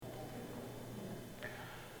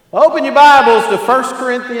Open your Bibles to 1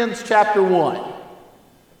 Corinthians chapter 1. Now,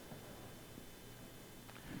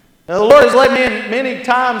 the Lord has led me many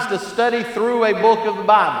times to study through a book of the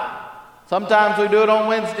Bible. Sometimes we do it on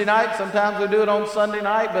Wednesday night, sometimes we do it on Sunday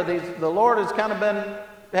night, but the Lord has kind of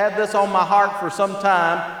had this on my heart for some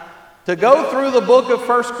time to go through the book of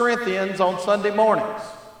 1 Corinthians on Sunday mornings.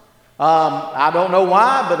 I don't know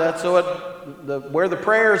why, but that's where the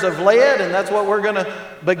prayers have led, and that's what we're going to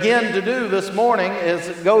begin to do this morning is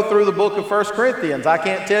go through the book of 1 Corinthians. I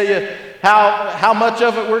can't tell you how much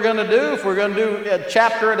of it we're going to do, if we're going to do a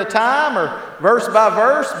chapter at a time or verse by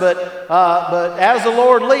verse, but as the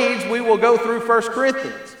Lord leads, we will go through 1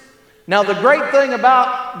 Corinthians. Now, the great thing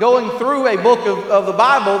about going through a book of the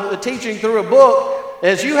Bible, the teaching through a book,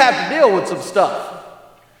 is you have to deal with some stuff.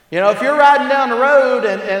 You know, if you're riding down the road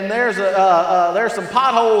and there's some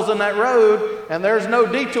potholes in that road and there's no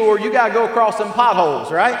detour, you got to go across them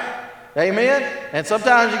potholes, right? Amen? And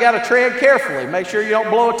sometimes you got to tread carefully. Make sure you don't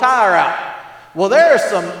blow a tire out. Well, there's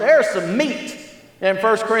some meat in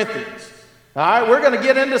 1 Corinthians. All right, we're going to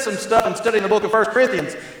get into some stuff and study the book of 1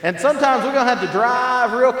 Corinthians. And sometimes we're going to have to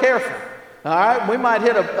drive real careful. All right, we might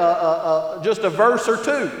hit just a verse or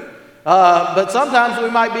two. But sometimes we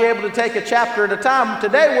might be able to take a chapter at a time.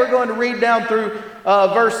 Today we're going to read down through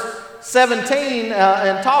verse 17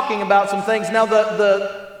 and talking about some things. Now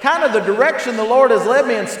the kind of the direction the Lord has led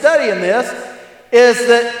me in studying this is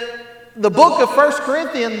that the book of 1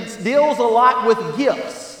 Corinthians deals a lot with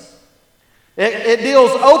gifts. It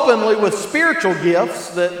deals openly with spiritual gifts,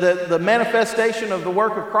 the manifestation of the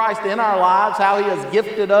work of Christ in our lives, how He has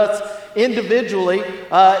gifted us individually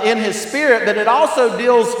in His Spirit, but it also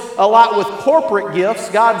deals a lot with corporate gifts,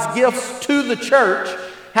 God's gifts to the church,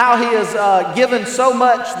 how He has given so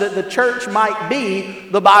much that the church might be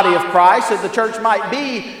the body of Christ, that the church might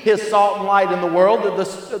be His salt and light in the world,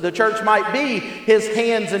 that the church might be His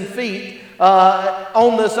hands and feet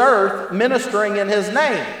on this earth, ministering in His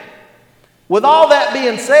name. With all that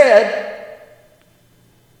being said,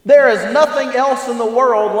 there is nothing else in the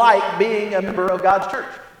world like being a member of God's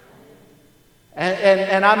church.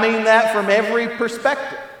 And I mean that from every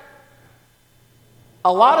perspective.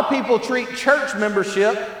 A lot of people treat church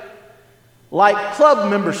membership like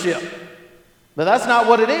club membership, but that's not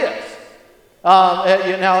what it is. Now,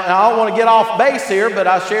 I don't want to get off base here, but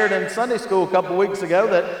I shared in Sunday school a couple weeks ago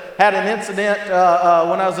that had an incident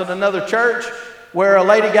when I was at another church where a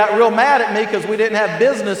lady got real mad at me because we didn't have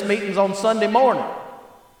business meetings on Sunday morning.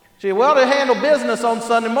 She said, well, to handle business on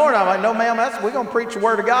Sunday morning. I'm like, no, ma'am, we're going to preach the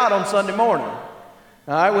Word of God on Sunday morning. All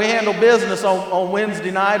right, we handle business on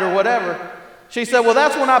Wednesday night or whatever. She said, well,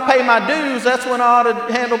 that's when I pay my dues. That's when I ought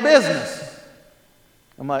to handle business.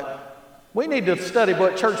 I'm like, we need to study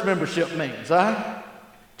what church membership means. Huh?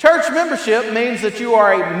 Church membership means that you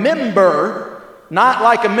are a member, not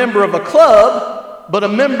like a member of a club, but a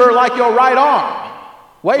member like your right arm.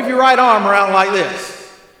 Wave your right arm around like this.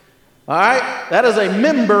 All right? That is a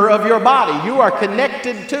member of your body. You are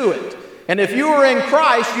connected to it. And if you are in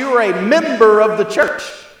Christ, you are a member of the church.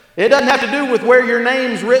 It doesn't have to do with where your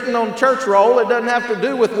name's written on church roll. It doesn't have to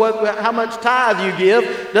do with how much tithe you give.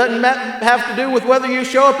 It doesn't have to do with whether you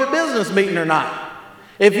show up at business meeting or not.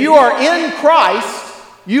 If you are in Christ,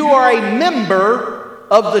 you are a member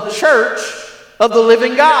of the church of the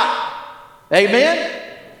living God. Amen?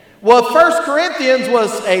 Well, 1 Corinthians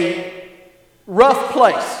was a rough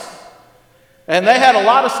place. And they had a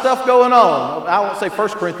lot of stuff going on. I won't say 1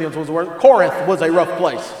 Corinthians was the word. Corinth was a rough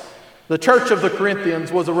place. The church of the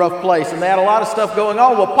Corinthians was a rough place. And they had a lot of stuff going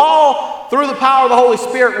on. Well, Paul, through the power of the Holy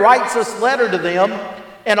Spirit, writes this letter to them.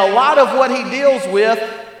 And a lot of what he deals with,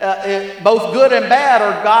 both good and bad,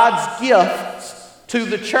 are God's gifts to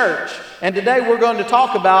the church. And today we're going to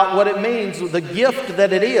talk about what it means, the gift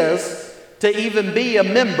that it is to even be a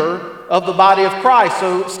member of the body of Christ.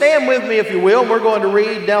 So stand with me if you will. We're going to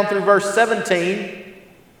read down through verse 17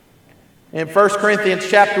 in 1 Corinthians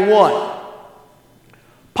chapter 1.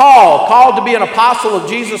 Paul, called to be an apostle of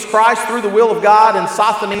Jesus Christ through the will of God, and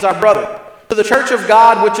Sosthenes our brother, to the church of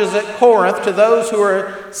God which is at Corinth, to those who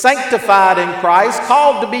are sanctified in Christ,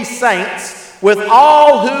 called to be saints, with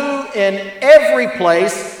all who in every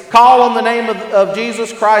place call on the name of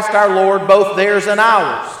Jesus Christ our Lord, both theirs and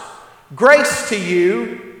ours. Grace to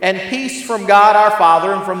you and peace from God our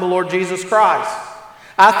Father and from the Lord Jesus Christ.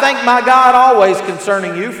 I thank my God always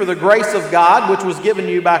concerning you for the grace of God which was given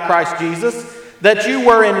you by Christ Jesus, that you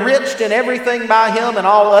were enriched in everything by Him in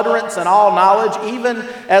all utterance and all knowledge, even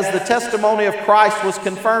as the testimony of Christ was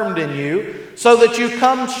confirmed in you, so that you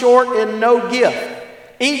come short in no gift,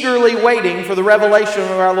 eagerly waiting for the revelation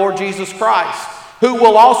of our Lord Jesus Christ, who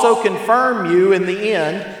will also confirm you in the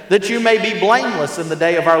end, that you may be blameless in the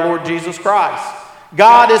day of our Lord Jesus Christ.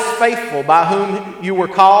 God is faithful, by whom you were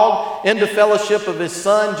called into fellowship of His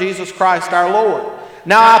Son, Jesus Christ our Lord.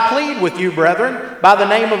 Now I plead with you, brethren, by the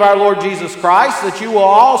name of our Lord Jesus Christ, that you will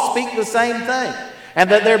all speak the same thing, and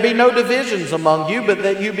that there be no divisions among you, but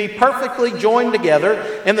that you be perfectly joined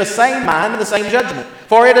together in the same mind and the same judgment.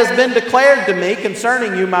 For it has been declared to me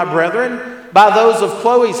concerning you, my brethren, by those of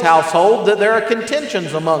Chloe's household, that there are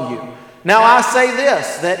contentions among you. Now I say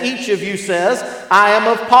this, that each of you says, I am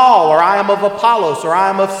of Paul, or I am of Apollos, or I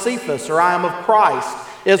am of Cephas, or I am of Christ.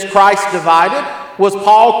 Is Christ divided? Was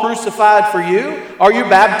Paul crucified for you? Are you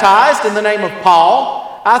baptized in the name of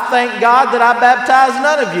Paul? I thank God that I baptized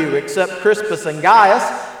none of you, except Crispus and Gaius,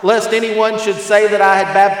 lest anyone should say that I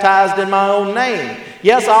had baptized in my own name.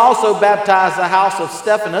 Yes, I also baptized the house of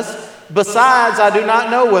Stephanas. Besides, I do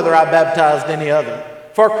not know whether I baptized any other.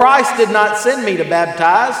 For Christ did not send me to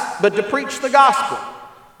baptize, but to preach the gospel,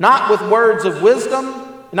 not with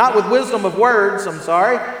wisdom of words,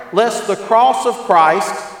 lest the cross of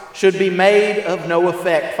Christ should be made of no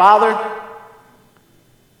effect. Father,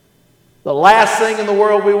 the last thing in the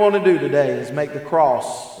world we want to do today is make the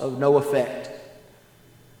cross of no effect.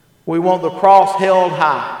 We want the cross held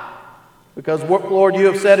high, because, Lord, you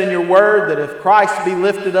have said in your word that if Christ be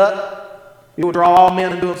lifted up, He will draw all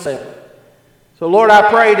men unto Himself. So, Lord, I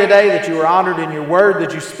pray today that you are honored in your word,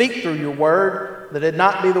 that you speak through your word, that it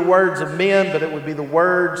not be the words of men, but it would be the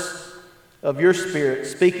words of your Spirit,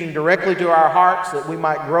 speaking directly to our hearts, that we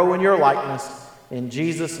might grow in your likeness. In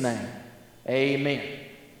Jesus' name, amen.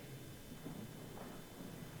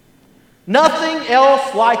 Nothing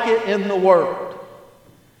else like it in the world.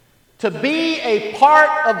 To be a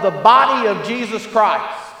part of the body of Jesus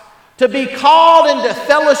Christ, to be called into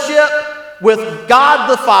fellowship with God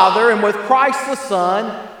the Father and with Christ the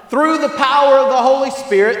Son through the power of the Holy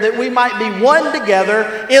Spirit, that we might be one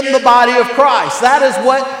together in the body of Christ. That is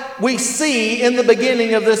what we see in the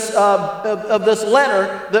beginning of this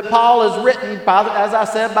letter that Paul has written, as I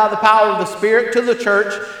said, by the power of the Spirit to the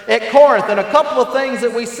church at Corinth. And a couple of things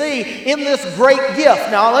that we see in this great gift.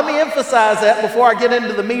 Now, let me emphasize that before I get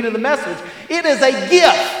into the meat of the message. It is a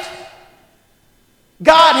gift.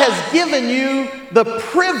 God has given you the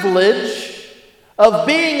privilege of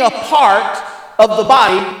being a part of the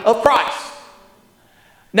body of Christ.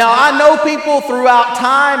 Now, I know people throughout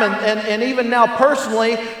time and even now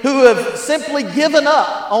personally who have simply given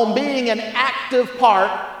up on being an active part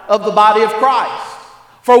of the body of Christ.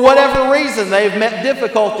 For whatever reason, they've met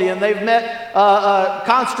difficulty and they've met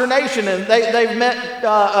consternation and they've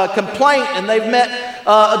met complaint and they've met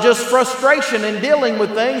just frustration in dealing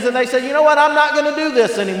with things, and they say, you know what, I'm not going to do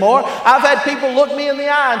this anymore. I've had people look me in the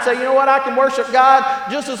eye and say, you know what, I can worship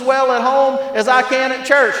God just as well at home as I can at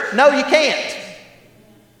church. No, you can't.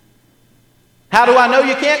 How do I know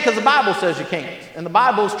you can't? Because the Bible says you can't. And the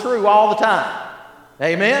Bible is true all the time.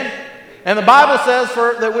 Amen? And the Bible says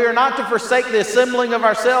that we are not to forsake the assembling of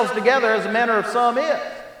ourselves together as the manner of some is.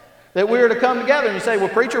 That we are to come together. And you say, well,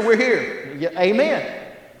 preacher, we're here. Yeah, amen.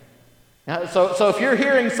 So if you're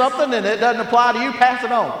hearing something and it doesn't apply to you, pass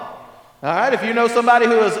it on. All right? If you know somebody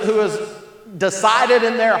who has decided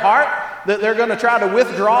in their heart that they're going to try to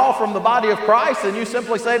withdraw from the body of Christ, and you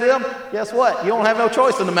simply say to them, guess what? You don't have no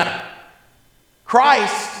choice in the matter.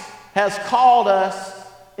 Christ has called us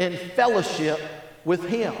in fellowship with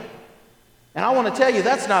Him. And I want to tell you,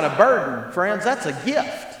 that's not a burden, friends. That's a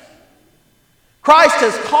gift. Christ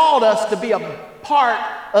has called us to be a part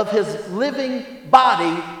of His living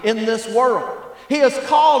body in this world. He has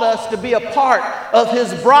called us to be a part of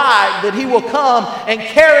His bride that He will come and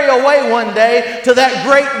carry away one day to that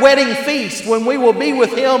great wedding feast when we will be with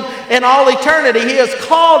Him in all eternity. He has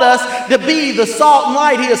called us to be the salt and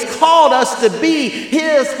light. He has called us to be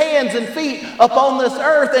His hands and feet upon this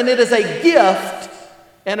earth, and it is a gift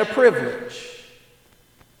and a privilege.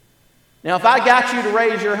 Now, if I got you to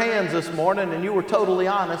raise your hands this morning and you were totally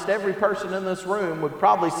honest, every person in this room would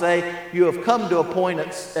probably say you have come to a point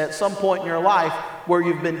at some point in your life where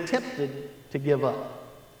you've been tempted to give up.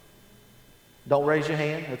 Don't raise your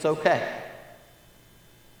hand. It's okay.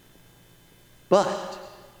 But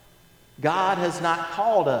God has not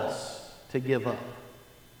called us to give up.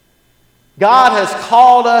 God has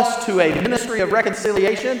called us to a ministry of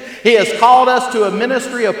reconciliation. He has called us to a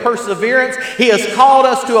ministry of perseverance. He has called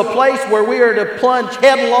us to a place where we are to plunge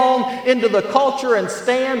headlong into the culture and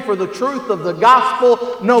stand for the truth of the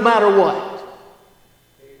gospel no matter what.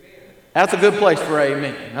 Amen. That's a good place for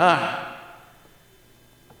amen. All right.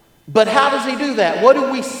 But how does He do that? What do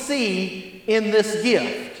we see in this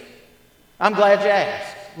gift? I'm glad you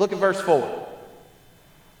asked. Look at verse 4.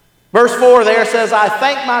 Verse 4 there says, I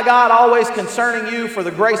thank my God always concerning you for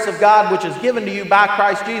the grace of God which is given to you by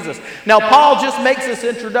Christ Jesus. Now Paul just makes this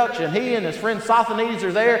introduction. He and his friend Sosthenes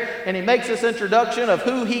are there, and he makes this introduction of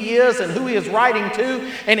who he is and who he is writing to.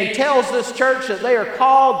 And he tells this church that they are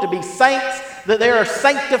called to be saints, that they are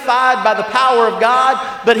sanctified by the power of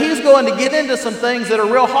God. But he's going to get into some things that are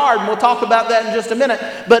real hard, and we'll talk about that in just a minute.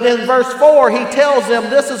 But in verse 4, he tells them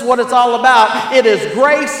this is what it's all about. It is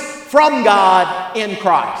grace from God in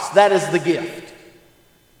Christ. That is the gift.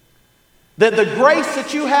 That the grace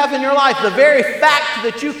that you have in your life, the very fact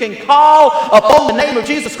that you can call upon the name of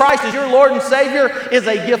Jesus Christ as your Lord and Savior, is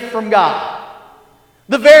a gift from God.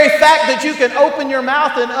 The very fact that you can open your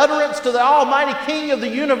mouth in utterance to the Almighty King of the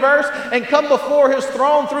universe and come before His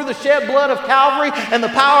throne through the shed blood of Calvary and the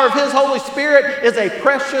power of His Holy Spirit is a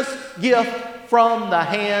precious gift from the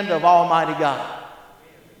hand of Almighty God.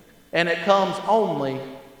 And it comes only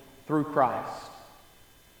through Christ.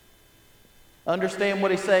 Understand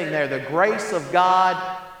what he's saying there. The grace of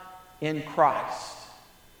God in Christ.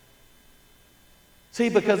 See,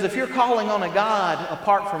 because if you're calling on a God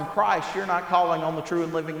apart from Christ, you're not calling on the true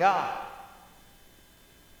and living God.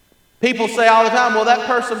 People say all the time, well, that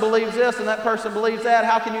person believes this and that person believes that.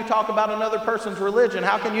 How can you talk about another person's religion?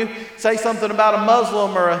 How can you say something about a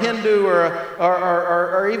Muslim or a Hindu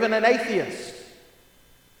or even an atheist?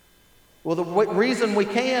 Well, the reason we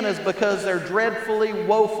can is because they're dreadfully,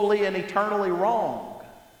 woefully, and eternally wrong.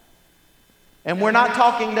 And we're not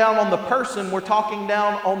talking down on the person, we're talking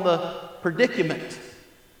down on the predicament.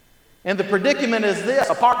 And the predicament is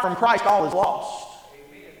this: apart from Christ, all is lost.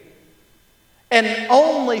 And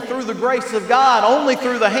only through the grace of God, only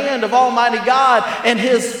through the hand of Almighty God and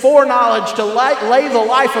His foreknowledge to lay the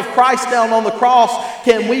life of Christ down on the cross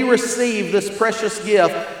can we receive this precious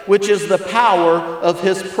gift, which is the power of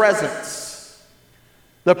His presence.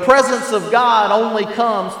 The presence of God only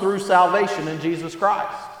comes through salvation in Jesus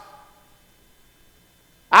Christ.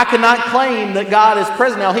 I cannot claim that God is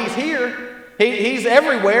present. Now, He's here. He's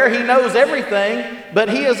everywhere. He knows everything. But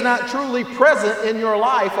He is not truly present in your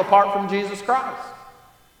life apart from Jesus Christ.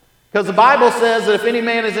 Because the Bible says that if any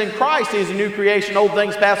man is in Christ, he's a new creation. Old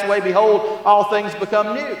things pass away. Behold, all things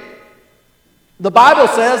become new. The Bible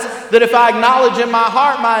says that if I acknowledge in my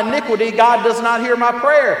heart my iniquity, God does not hear my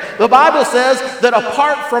prayer. The Bible says that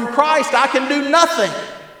apart from Christ, I can do nothing.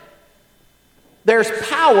 There's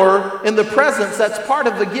power in the presence. That's part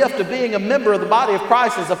of the gift of being a member of the body of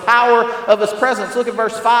Christ, is the power of His presence. Look at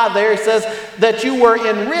verse 5 there. He says that you were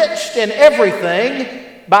enriched in everything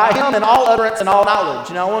by Him in all utterance and all knowledge.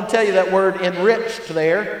 Now I want to tell you that word enriched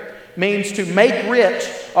there means to make rich,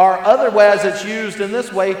 or otherwise it's used in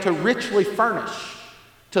this way, to richly furnish,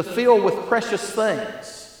 to fill with precious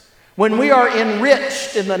things. When we are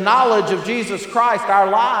enriched in the knowledge of Jesus Christ, our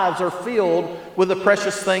lives are filled with the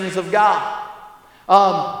precious things of God.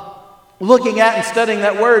 Looking at and studying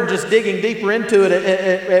that word, just digging deeper into it,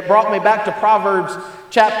 it brought me back to Proverbs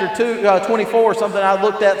chapter 24, something I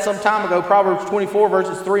looked at some time ago. Proverbs 24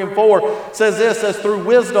 verses 3 and 4 says this, says, through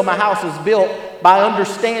wisdom a house is built, by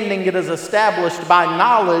understanding it is established, by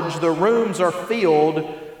knowledge the rooms are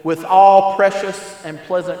filled with all precious and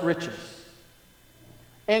pleasant riches.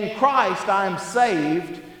 In Christ I am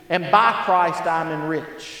saved, and by Christ I am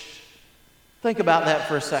enriched. Think about that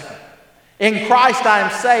for a second. In Christ I am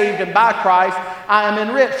saved, and by Christ I am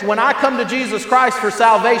enriched. When I come to Jesus Christ for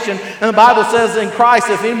salvation, and the Bible says in Christ,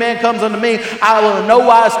 if any man comes unto me, I will in no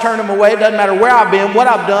wise turn him away. It doesn't matter where I've been, what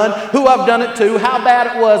I've done, who I've done it to, how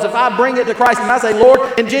bad it was. If I bring it to Christ and I say,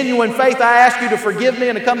 Lord, in genuine faith, I ask you to forgive me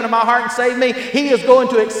and to come into my heart and save me, He is going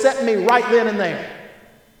to accept me right then and there.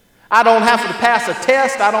 I don't have to pass a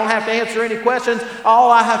test. I don't have to answer any questions. All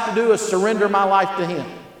I have to do is surrender my life to Him.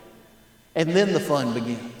 And then the fun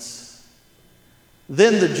begins.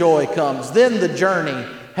 Then the joy comes. Then the journey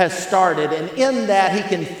has started. And in that He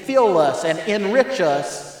can fill us and enrich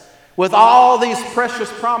us with all these precious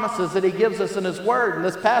promises that He gives us in His Word. In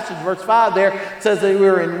this passage, verse 5 there, says that we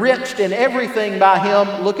are enriched in everything by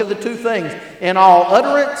Him. Look at the two things. In all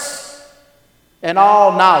utterance and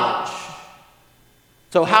all knowledge.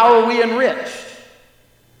 So how are we enriched?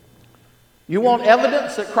 You want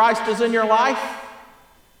evidence that Christ is in your life?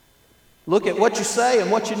 Look at what you say and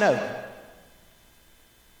what you know.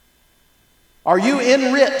 Are you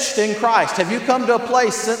enriched in Christ? Have you come to a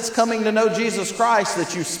place since coming to know Jesus Christ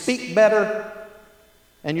that you speak better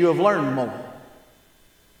and you have learned more?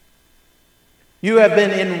 You have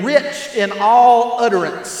been enriched in all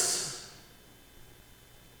utterance.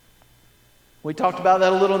 We talked about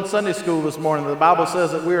that a little in Sunday school this morning. The Bible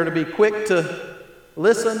says that we are to be quick to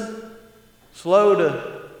listen, slow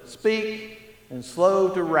to speak, and slow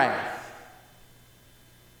to wrath.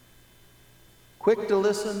 quick to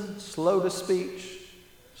listen, slow to speech,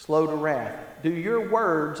 slow to wrath. Do your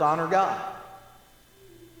words honor God?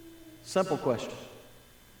 Simple question.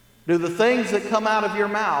 Do the things that come out of your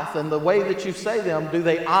mouth and the way that you say them, do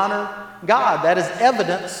they honor God? That is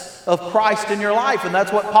evidence of Christ in your life. And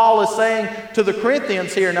that's what Paul is saying to the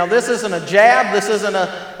Corinthians here. Now, this isn't a jab. This isn't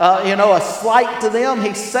a slight to them.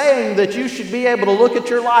 He's saying that you should be able to look at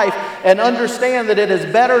your life and understand that it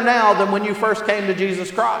is better now than when you first came to Jesus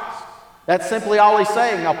Christ. That's simply all he's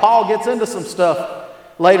saying. Now, Paul gets into some stuff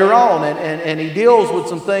later on, and he deals with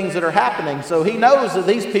some things that are happening. So he knows that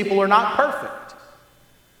these people are not perfect.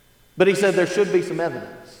 But he said there should be some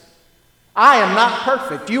evidence. I am not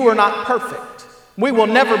perfect. You are not perfect. We will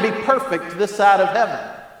never be perfect this side of heaven.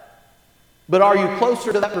 But are you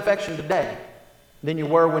closer to that perfection today than you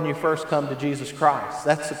were when you first come to Jesus Christ?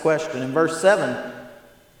 That's the question. In verse 7,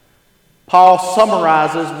 Paul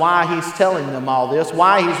summarizes why he's telling them all this,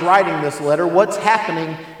 why he's writing this letter, what's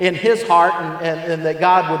happening in his heart, and that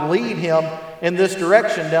God would lead him in this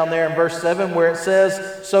direction down there in verse 7 where it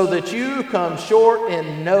says, so that you come short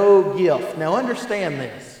in no gift. Now understand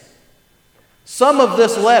this. Some of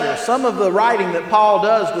this letter, some of the writing that Paul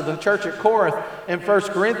does to the church at Corinth in 1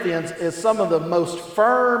 Corinthians is some of the most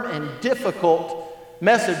firm and difficult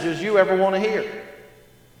messages you ever want to hear.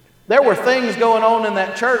 There were things going on in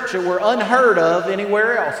that church that were unheard of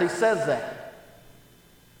anywhere else. He says that.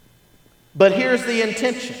 But here's the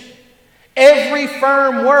intention. Every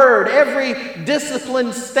firm word, every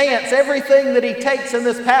disciplined stance, everything that he takes in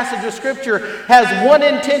this passage of Scripture has one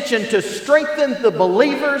intention: to strengthen the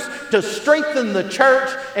believers, to strengthen the church,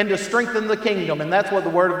 and to strengthen the kingdom. And that's what the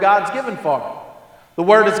Word of God's given for. The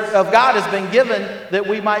Word of God has been given that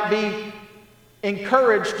we might be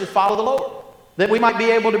encouraged to follow the Lord, that we might be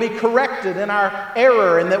able to be corrected in our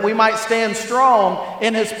error, and that we might stand strong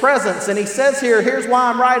in His presence. And he says here, here's why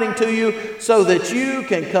I'm writing to you, so that you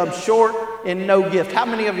can come short in no gift. How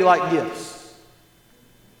many of you like gifts?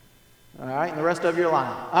 All right, and the rest of you are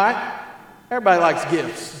lying. All right? Everybody likes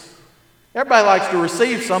gifts. Everybody likes to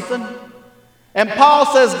receive something. And Paul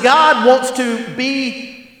says God wants to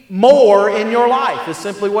be more in your life, is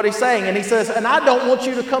simply what he's saying. And he says, and I don't want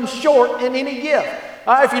you to come short in any gift.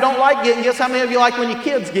 If you don't like getting gifts, how many of you like when your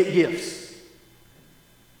kids get gifts?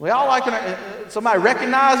 We all like when somebody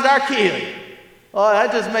recognized our kid. Oh,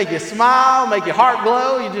 that just make you smile, make your heart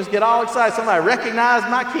glow. You just get all excited. Somebody recognized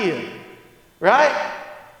my kid, right?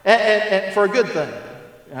 And for a good thing,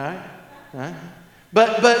 all right? All right?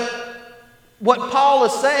 But what Paul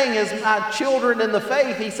is saying is, my children in the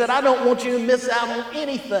faith, he said, I don't want you to miss out on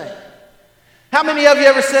anything. How many of you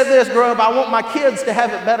ever said this, grow up, I want my kids to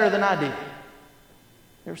have it better than I did?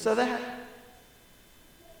 You ever said that?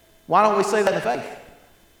 Why don't we say that in faith?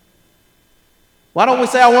 Why don't we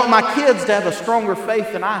say, I want my kids to have a stronger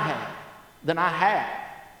faith than I have?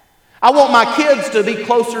 I want my kids to be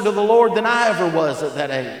closer to the Lord than I ever was at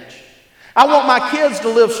that age. I want my kids to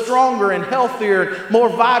live stronger and healthier, more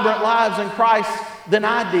vibrant lives in Christ than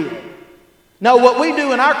I did. No, what we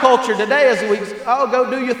do in our culture today is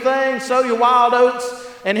go do your thing, sow your wild oats,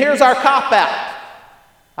 and here's our cop-out.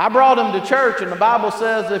 I brought them to church, and the Bible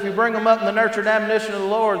says if you bring them up in the nurture and admonition of the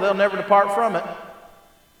Lord, they'll never depart from it.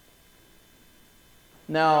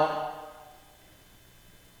 Now,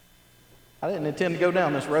 I didn't intend to go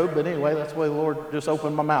down this road, but anyway, that's the way the Lord just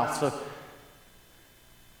opened my mouth. So,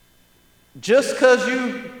 just because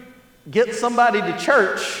you get somebody to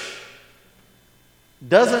church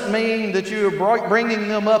doesn't mean that you are bringing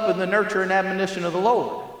them up in the nurture and admonition of the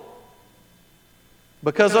Lord.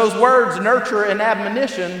 Because those words, nurture and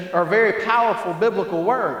admonition, are very powerful biblical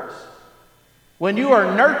words. When you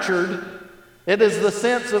are nurtured, it is the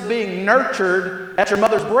sense of being nurtured at your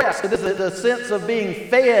mother's breast. It is the sense of being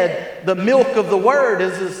fed the milk of the Word.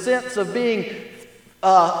 It is the sense of being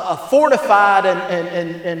fortified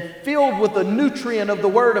and filled with the nutrient of the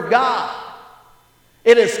Word of God.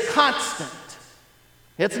 It is constant.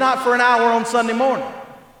 It's not for an hour on Sunday morning.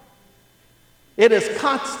 It is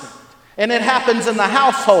constant. And it happens in the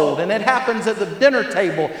household, and it happens at the dinner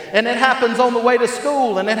table, and it happens on the way to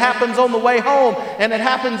school, and it happens on the way home, and it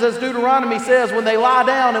happens, as Deuteronomy says, when they lie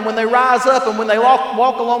down and when they rise up and when they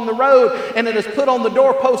walk along the road, and it is put on the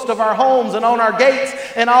doorpost of our homes and on our gates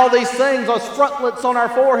and all these things, those frontlets on our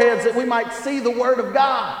foreheads, that we might see the Word of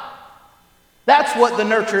God. That's what the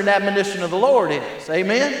nurture and admonition of the Lord is.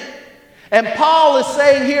 Amen? And Paul is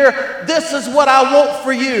saying here, this is what I want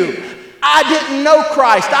for you. I didn't know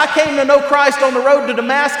Christ. I came to know Christ on the road to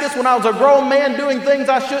Damascus when I was a grown man doing things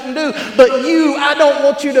I shouldn't do. But I don't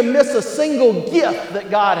want you to miss a single gift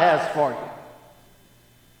that God has for you.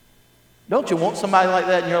 Don't you want somebody like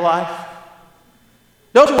that in your life?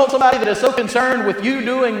 Don't you want somebody that is so concerned with you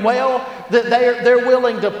doing well that they're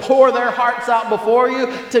willing to pour their hearts out before you,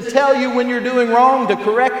 to tell you when you're doing wrong, to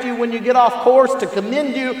correct you when you get off course, to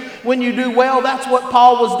commend you when you do well? That's what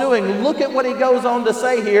Paul was doing. Look at what he goes on to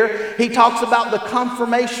say here. He talks about the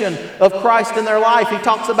confirmation of Christ in their life. He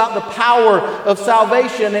talks about the power of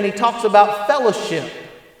salvation, and he talks about fellowship.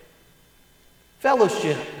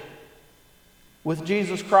 Fellowship with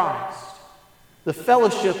Jesus Christ. The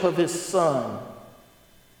fellowship of his Son.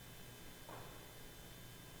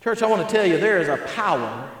 Church, I want to tell you, there is a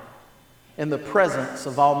power in the presence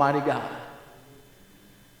of Almighty God.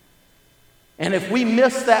 And if we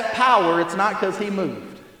miss that power, it's not because he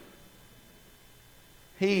moved.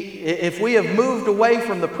 If we have moved away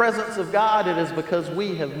from the presence of God, it is because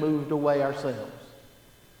we have moved away ourselves.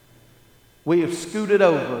 We have scooted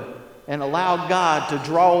over and allowed God to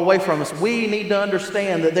draw away from us. We need to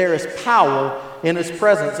understand that there is power in his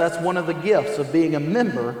presence. That's one of the gifts of being a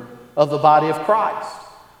member of the body of Christ.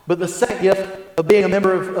 But the second gift of being a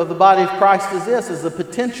member of the body of Christ is the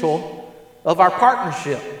potential of our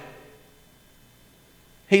partnership.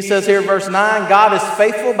 He says here in verse 9, God is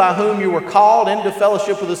faithful, by whom you were called into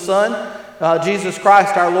fellowship with the Son, Jesus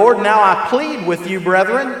Christ our Lord. Now I plead with you,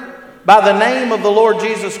 brethren, by the name of the Lord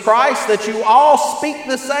Jesus Christ, that you all speak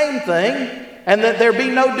the same thing, and that there be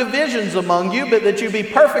no divisions among you, but that you be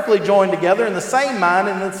perfectly joined together in the same mind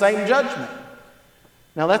and the same judgment.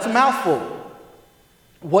 Now that's a mouthful.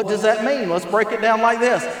 What does that mean? Let's break it down like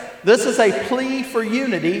this. This is a plea for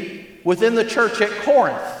unity within the church at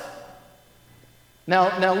Corinth.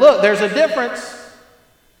 Now look, there's a difference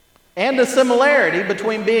and a similarity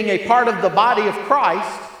between being a part of the body of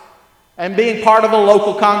Christ and being part of a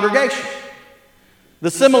local congregation.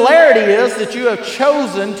 The similarity is that you have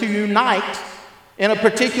chosen to unite in a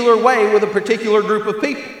particular way with a particular group of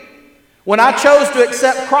people. When I chose to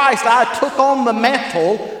accept Christ, I took on the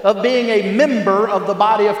mantle of being a member of the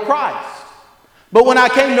body of Christ. But when I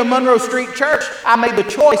came to Monroe Street Church, I made the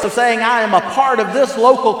choice of saying I am a part of this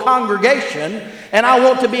local congregation, and I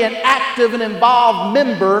want to be an active and involved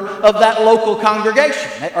member of that local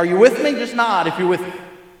congregation. Are you with me? Just nod if you're with me.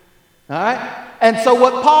 All right? And so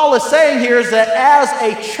what Paul is saying here is that as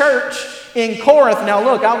a church in Corinth, now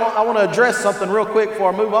look, I want to address something real quick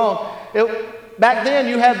before I move on. Back then,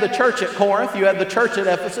 you had the church at Corinth, you had the church at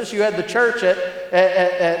Ephesus, you had the church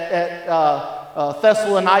at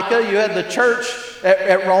Thessalonica, you had the church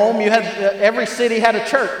at Rome. You had every city had a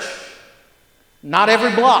church, not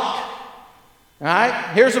every block. All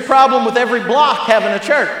right. Here's the problem with every block having a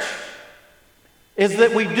church: is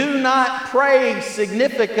that we do not pray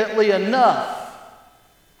significantly enough,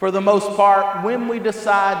 for the most part, when we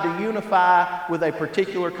decide to unify with a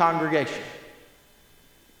particular congregation.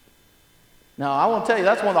 Now, I want to tell you,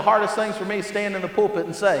 that's one of the hardest things for me to stand in the pulpit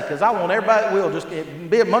and say, because I want everybody, we'll just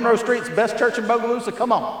be at Monroe Street's the best church in Bogalusa,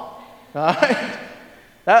 come on. All right?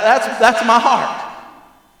 That's my heart.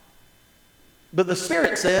 But the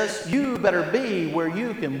Spirit says you better be where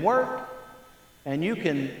you can work and you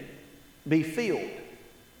can be filled.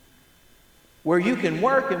 Where you can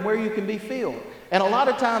work and where you can be filled. And a lot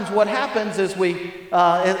of times what happens is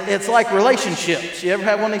it's like relationships. You ever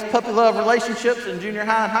had one of these puppy love relationships in junior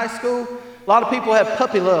high and high school? A lot of people have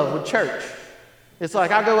puppy love with church. It's like,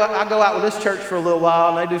 I go out with this church for a little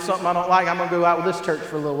while, and they do something I don't like, I'm going to go out with this church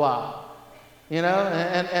for a little while. You know,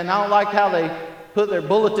 and I don't like how they put their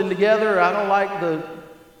bulletin together. I don't like the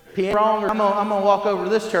piano wrong. I'm going to walk over to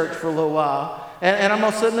this church for a little while. And I'm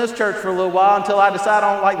going to sit in this church for a little while until I decide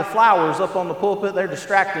I don't like the flowers up on the pulpit. They're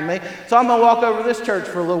distracting me. So I'm going to walk over to this church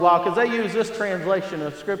for a little while because they use this translation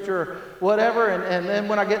of Scripture or whatever. And then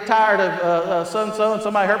when I get tired of so-and-so and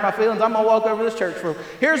somebody hurt my feelings, I'm going to walk over to this church for a little.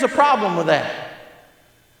 Here's a problem with that.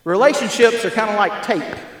 Relationships are kind of like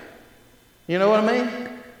tape. You know what I mean?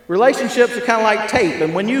 Relationships are kind of like tape.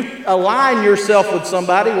 And when you align yourself with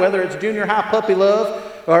somebody, whether it's junior high puppy love,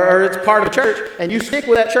 or it's part of a church, and you stick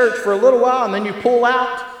with that church for a little while and then you pull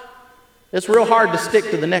out, it's real hard to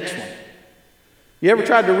stick to the next one. You ever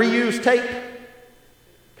tried to reuse tape?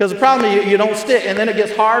 Because the problem is you don't stick, and then it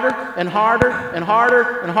gets harder and harder and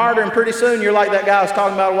harder and harder, and pretty soon you're like that guy I was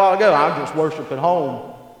talking about a while ago. I just worship at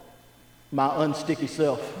home, my unsticky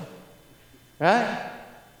self. Right?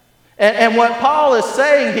 And what Paul is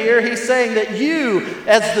saying here, he's saying that you,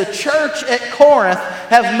 as the church at Corinth,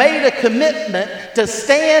 have made a commitment to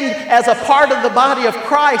stand as a part of the body of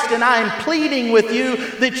Christ, and I am pleading with you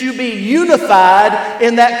that you be unified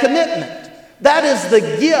in that commitment. That is the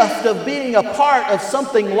gift of being a part of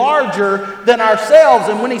something larger than ourselves.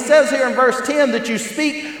 And when he says here in verse 10 that you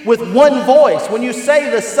speak with one voice, when you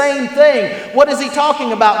say the same thing, what is he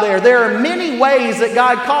talking about there? There are many ways that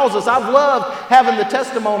God calls us. I've loved having the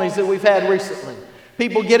testimonies that we've had recently.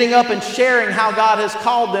 People getting up and sharing how God has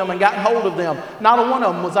called them and gotten hold of them. Not a one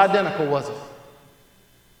of them was identical, was it?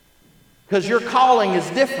 Because your calling is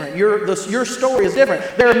different. Your story is different.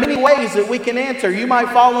 There are many ways that we can answer. You might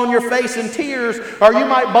fall on your face in tears, or you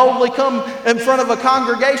might boldly come in front of a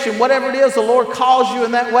congregation. Whatever it is, the Lord calls you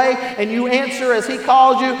in that way, and you answer as he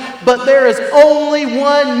calls you. But there is only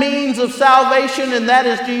one means of salvation, and that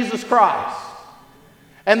is Jesus Christ.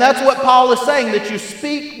 And that's what Paul is saying, that you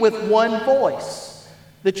speak with one voice,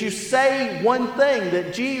 that you say one thing,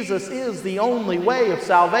 that Jesus is the only way of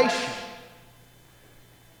salvation.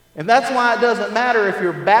 And that's why it doesn't matter if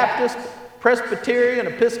you're Baptist, Presbyterian,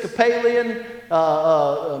 Episcopalian,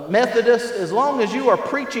 Methodist, as long as you are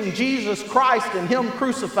preaching Jesus Christ and him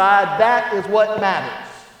crucified, that is what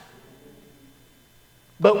matters.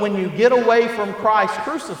 But when you get away from Christ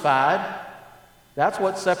crucified, that's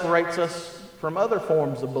what separates us from other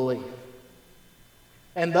forms of belief.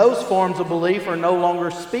 And those forms of belief are no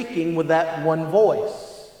longer speaking with that one voice.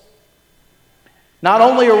 Not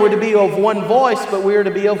only are we to be of one voice, but we are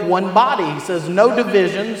to be of one body. He says, no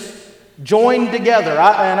divisions, joined together.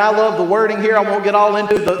 And I love the wording here. I won't get all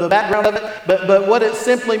into the background of it. But what it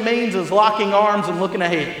simply means is locking arms and looking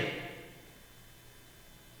ahead.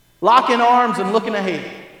 Locking arms and looking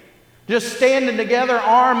ahead. Just standing together,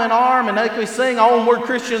 arm in arm, and like we sing, onward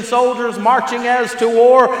Christian soldiers marching as to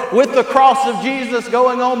war with the cross of Jesus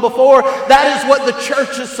going on before. That is what the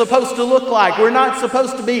church is supposed to look like. We're not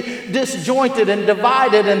supposed to be disjointed and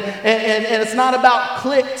divided, and it's not about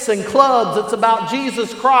cliques and clubs. It's about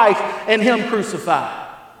Jesus Christ and him crucified.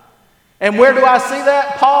 And where do I see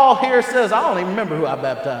that? Paul here says, I don't even remember who I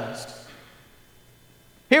baptized.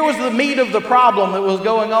 Here was the meat of the problem that was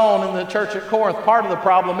going on in the church at Corinth, part of the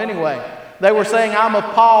problem anyway. They were saying, I'm of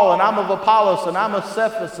Paul, and I'm of Apollos, and I'm of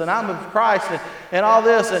Cephas, and I'm of Christ, and all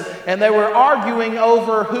this. And they were arguing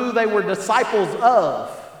over who they were disciples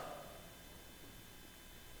of.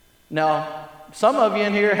 Now, some of you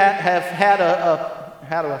in here have had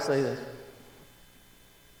how do I say this?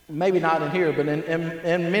 Maybe not in here, but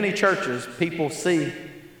in many churches, people see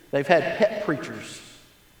they've had pet preachers.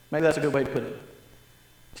 Maybe that's a good way to put it.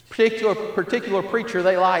 Particular preacher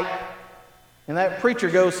they like, and that preacher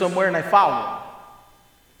goes somewhere and they follow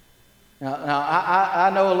him. Now I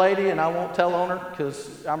know a lady, and I won't tell on her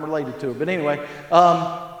because I'm related to her. But anyway,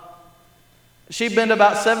 she's been to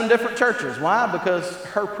about 7 different churches. Why? Because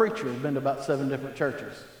her preacher has been to about 7 different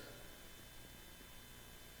churches.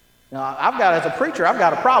 Now, as a preacher, I've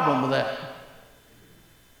got a problem with that.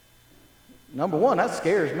 Number one, that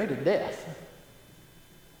scares me to death.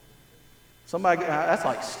 That's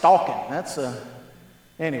like stalking.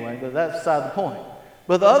 Anyway, but that's beside the point.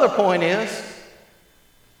 But the other point is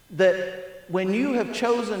that when you have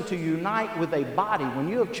chosen to unite with a body, when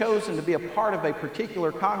you have chosen to be a part of a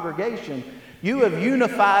particular congregation, you have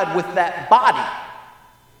unified with that body.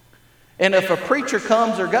 And if a preacher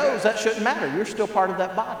comes or goes, that shouldn't matter. You're still part of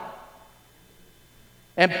that body.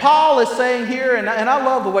 And Paul is saying here, and I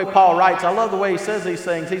love the way Paul writes. I love the way he says these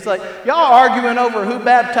things. He's like, y'all arguing over who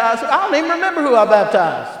baptized. I don't even remember who I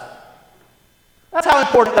baptized. That's how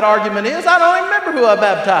important that argument is. I don't even remember who I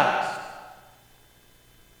baptized.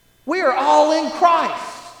 We are all in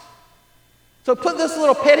Christ. So put this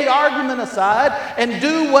little petty argument aside and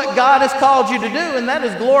do what God has called you to do, and that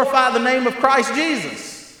is glorify the name of Christ Jesus.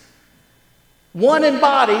 One in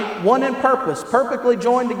body, one in purpose, perfectly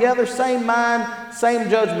joined together, same mind, same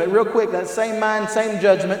judgment. Real quick, that same mind, same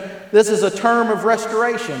judgment, this is a term of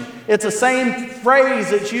restoration. It's the same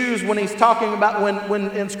phrase that's used when he's talking about,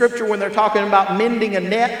 when in Scripture, when they're talking about mending a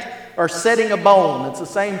net or setting a bone. It's the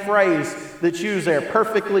same phrase that's used there,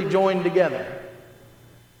 perfectly joined together.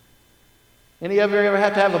 Any of you ever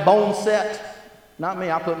have to have a bone set? Not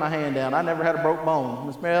me, I put my hand down. I never had a broke bone.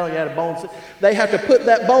 Miss Mary, you had a bone set. They have to put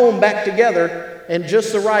that bone back together in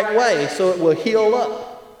just the right way so it will heal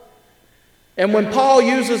up. And when Paul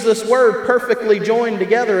uses this word, perfectly joined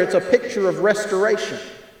together, it's a picture of restoration.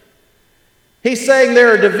 He's saying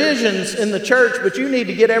there are divisions in the church, but you need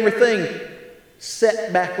to get everything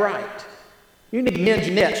set back right. You need to mend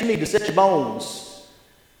your nets. You need to set your bones.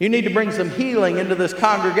 You need to bring some healing into this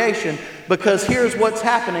congregation, because here's what's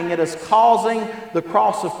happening. It is causing the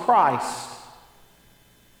cross of Christ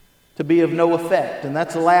to be of no effect. And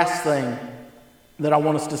that's the last thing that I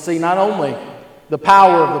want us to see. Not only the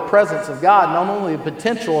power of the presence of God, not only the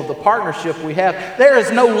potential of the partnership we have. There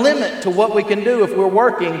is no limit to what we can do if we're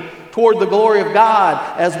working toward the glory of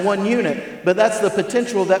God as one unit. But that's the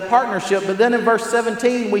potential of that partnership. But then in verse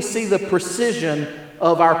 17, we see the precision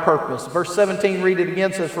of our purpose. Verse 17, read it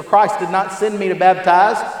again, says, "For Christ did not send me to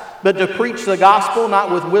baptize, but to preach the gospel, not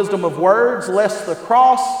with wisdom of words, lest the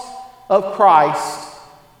cross of Christ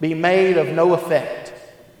be made of no effect."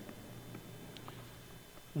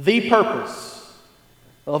 The purpose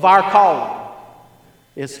of our calling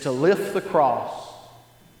is to lift the cross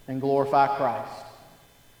and glorify Christ.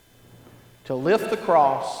 To lift the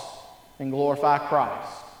cross and glorify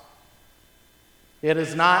Christ. It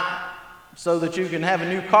is not so that you can have a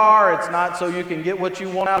new car. It's not so you can get what you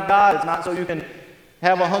want out of God. It's not so you can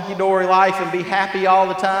have a hunky-dory life and be happy all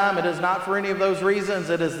the time. It is not for any of those reasons.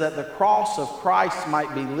 It is that the cross of Christ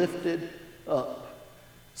might be lifted up.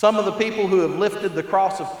 Some of the people who have lifted the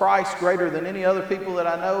cross of Christ greater than any other people that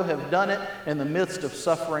I know have done it in the midst of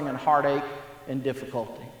suffering and heartache and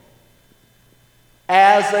difficulty.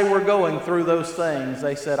 As they were going through those things,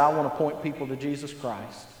 they said, "I want to point people to Jesus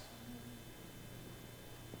Christ."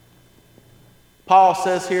 Paul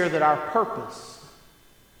says here that our purpose,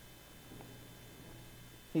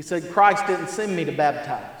 he said, Christ didn't send me to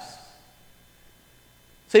baptize.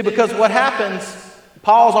 See, because what happens,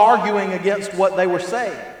 Paul's arguing against what they were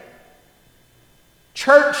saying.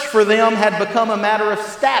 Church for them had become a matter of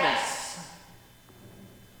status.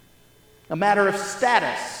 A matter of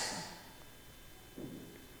status.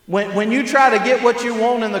 When you try to get what you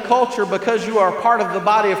want in the culture because you are part of the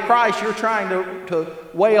body of Christ, you're trying to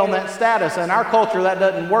weigh on that status. In our culture, that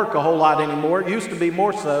doesn't work a whole lot anymore. It used to be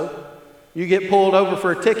more so. You get pulled over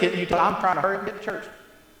for a ticket and you tell, "I'm trying to hurry and get to church."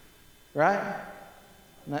 Right?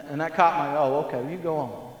 And that cop might, "Oh, okay, you go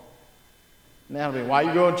on." And that'll be, "Why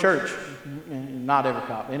you go to church?" Not every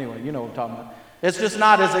cop. Anyway, you know what I'm talking about. It's just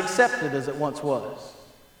not as accepted as it once was.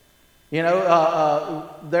 You know,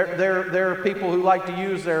 there are people who like to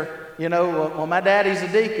use their, well, my daddy's a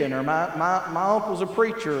deacon, or my uncle's a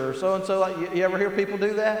preacher, or so and so. You ever hear people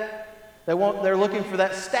do that? They're looking for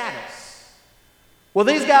that status. Well,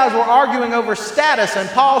 these guys were arguing over status, and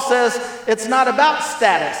Paul says it's not about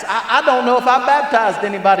status. I don't know if I baptized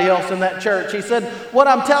anybody else in that church. He said, what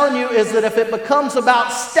I'm telling you is that if it becomes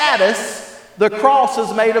about status, the cross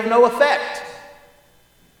is made of no effect.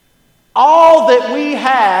 All that we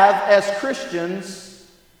have as Christians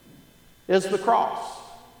is the cross.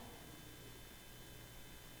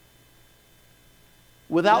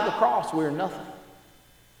 Without the cross, we are nothing.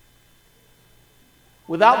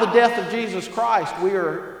 Without the death of Jesus Christ, we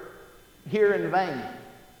are here in vain.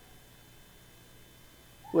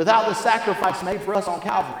 Without the sacrifice made for us on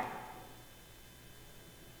Calvary,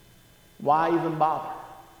 why even bother?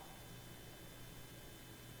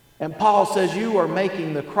 And Paul says you are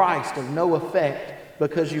making the Christ of no effect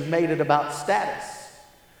because you've made it about status.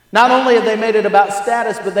 Not only had they made it about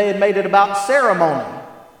status, but they had made it about ceremony.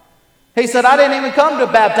 He said, I didn't even come to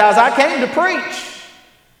baptize, I came to preach.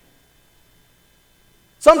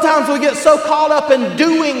 Sometimes we get so caught up in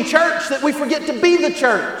doing church that we forget to be the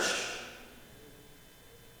church.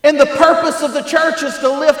 And the purpose of the church is to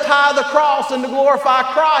lift high the cross and to glorify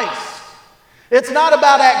Christ. It's not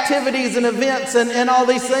about activities and events and all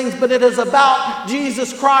these things, but it is about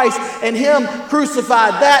Jesus Christ and Him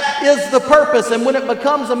crucified. That is the purpose. And when it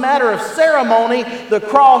becomes a matter of ceremony, the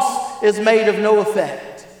cross is made of no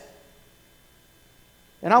effect.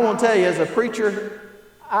 And I want to tell you, as a preacher,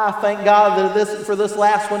 I thank God that for this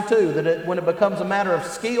last one too, that when it becomes a matter of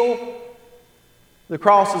skill, the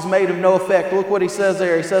cross is made of no effect. Look what he says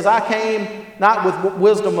there. He says, I came not with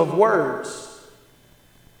wisdom of words.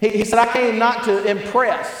 He said, I came not to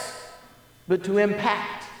impress, but to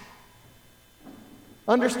impact.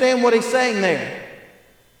 Understand what he's saying there.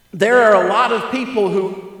 There are a lot of people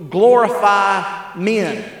who glorify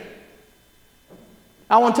men.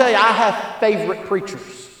 I want to tell you, I have favorite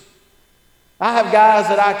preachers. I have guys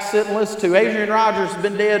that I sit and listen to. Adrian Rogers has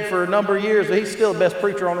been dead for a number of years, but he's still the best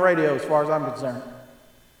preacher on the radio as far as I'm concerned.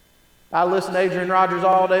 I listen to Adrian Rogers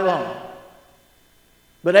all day long.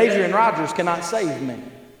 But Adrian Rogers cannot save me.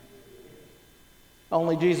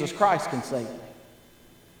 Only Jesus Christ can save me.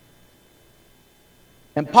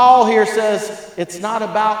 And Paul here says it's not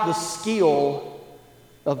about the skill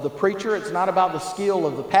of the preacher. It's not about the skill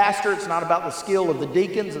of the pastor. It's not about the skill of the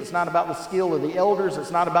deacons. It's not about the skill of the elders.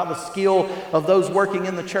 It's not about the skill of those working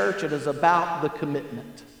in the church. It is about the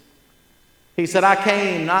commitment. He said, I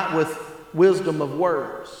came not with wisdom of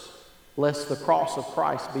words, lest the cross of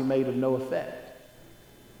Christ be made of no effect.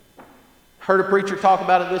 Heard a preacher talk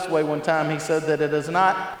about it this way one time. He said that it is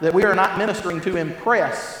not, that we are not ministering to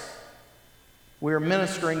impress, we are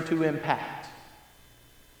ministering to impact.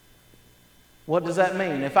 What does that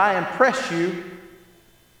mean? If I impress you,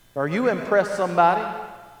 or you impress somebody,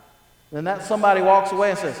 then that somebody walks away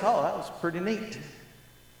and says, oh, that was pretty neat.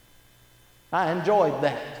 I enjoyed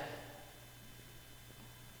that.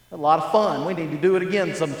 A lot of fun. We need to do it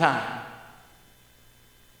again sometime.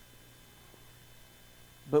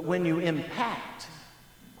 But when you impact,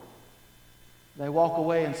 they walk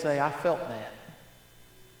away and say, I felt that.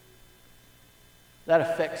 That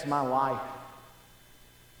affects my life.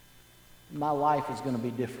 My life is going to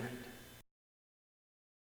be different.